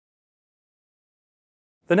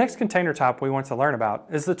The next container type we want to learn about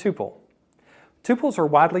is the tuple. Tuples are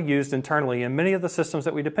widely used internally in many of the systems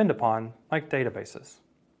that we depend upon, like databases.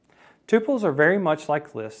 Tuples are very much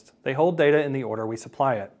like lists. They hold data in the order we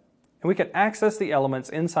supply it, and we can access the elements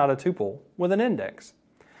inside a tuple with an index.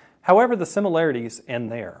 However, the similarities end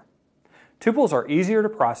there. Tuples are easier to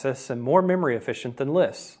process and more memory efficient than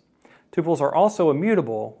lists. Tuples are also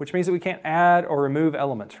immutable, which means that we can't add or remove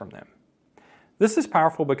elements from them. This is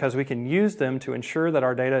powerful because we can use them to ensure that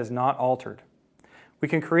our data is not altered. We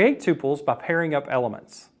can create tuples by pairing up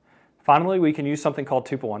elements. Finally, we can use something called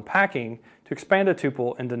tuple unpacking to expand a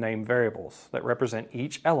tuple into named variables that represent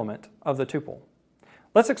each element of the tuple.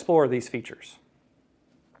 Let's explore these features.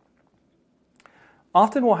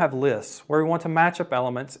 Often we'll have lists where we want to match up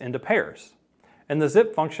elements into pairs, and the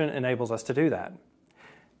zip function enables us to do that.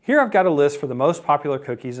 Here I've got a list for the most popular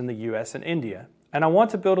cookies in the US and India, and I want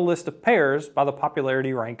to build a list of pairs by the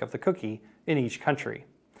popularity rank of the cookie in each country.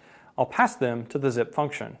 I'll pass them to the zip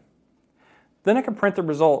function. Then I can print the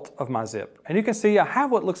result of my zip, and you can see I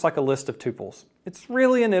have what looks like a list of tuples. It's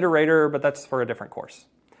really an iterator, but that's for a different course.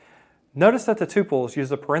 Notice that the tuples use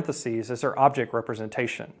the parentheses as their object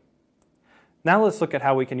representation. Now let's look at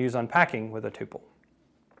how we can use unpacking with a tuple.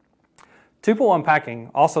 Tuple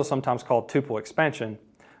unpacking, also sometimes called tuple expansion,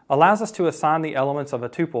 allows us to assign the elements of a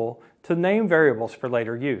tuple to named variables for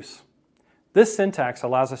later use. This syntax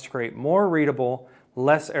allows us to create more readable,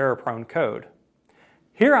 less error-prone code.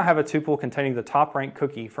 Here I have a tuple containing the top-ranked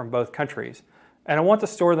cookie from both countries, and I want to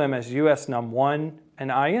store them as US num1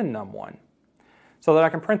 and IN num1, so that I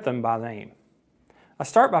can print them by name. I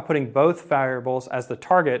start by putting both variables as the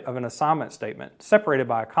target of an assignment statement, separated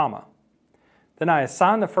by a comma. Then I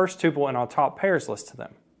assign the first tuple in our top pairs list to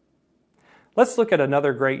them. Let's look at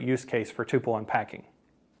another great use case for tuple unpacking.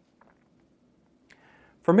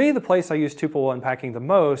 For me, the place I use tuple unpacking the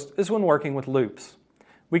most is when working with loops.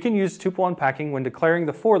 We can use tuple unpacking when declaring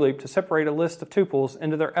the for loop to separate a list of tuples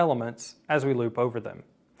into their elements as we loop over them.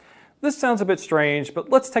 This sounds a bit strange, but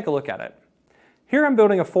let's take a look at it. Here I'm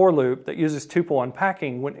building a for loop that uses tuple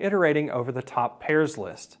unpacking when iterating over the top pairs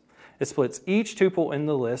list. It splits each tuple in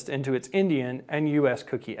the list into its Indian and US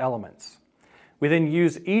cookie elements. We then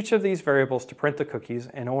use each of these variables to print the cookies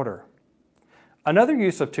in order. Another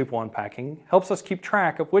use of tuple unpacking helps us keep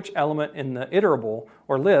track of which element in the iterable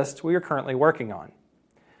or list we are currently working on.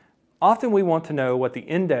 Often we want to know what the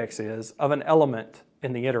index is of an element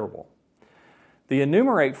in the iterable. The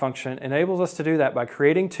enumerate function enables us to do that by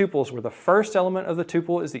creating tuples where the first element of the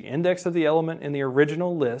tuple is the index of the element in the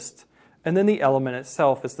original list, and then the element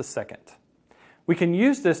itself is the second. We can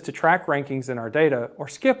use this to track rankings in our data or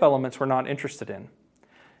skip elements we're not interested in.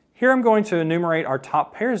 Here I'm going to enumerate our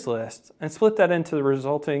top pairs list and split that into the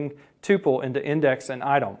resulting tuple into index and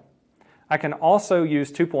item. I can also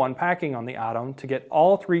use tuple unpacking on the item to get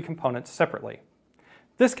all three components separately.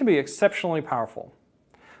 This can be exceptionally powerful.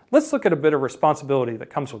 Let's look at a bit of responsibility that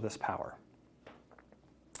comes with this power.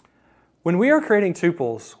 When we are creating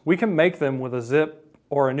tuples, we can make them with a zip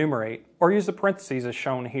or enumerate or use the parentheses as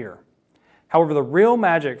shown here. However, the real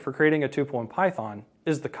magic for creating a tuple in Python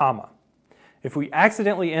is the comma. If we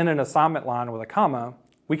accidentally end an assignment line with a comma,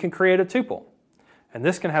 we can create a tuple. And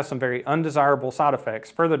this can have some very undesirable side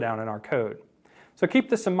effects further down in our code. So keep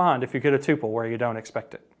this in mind if you get a tuple where you don't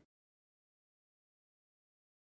expect it.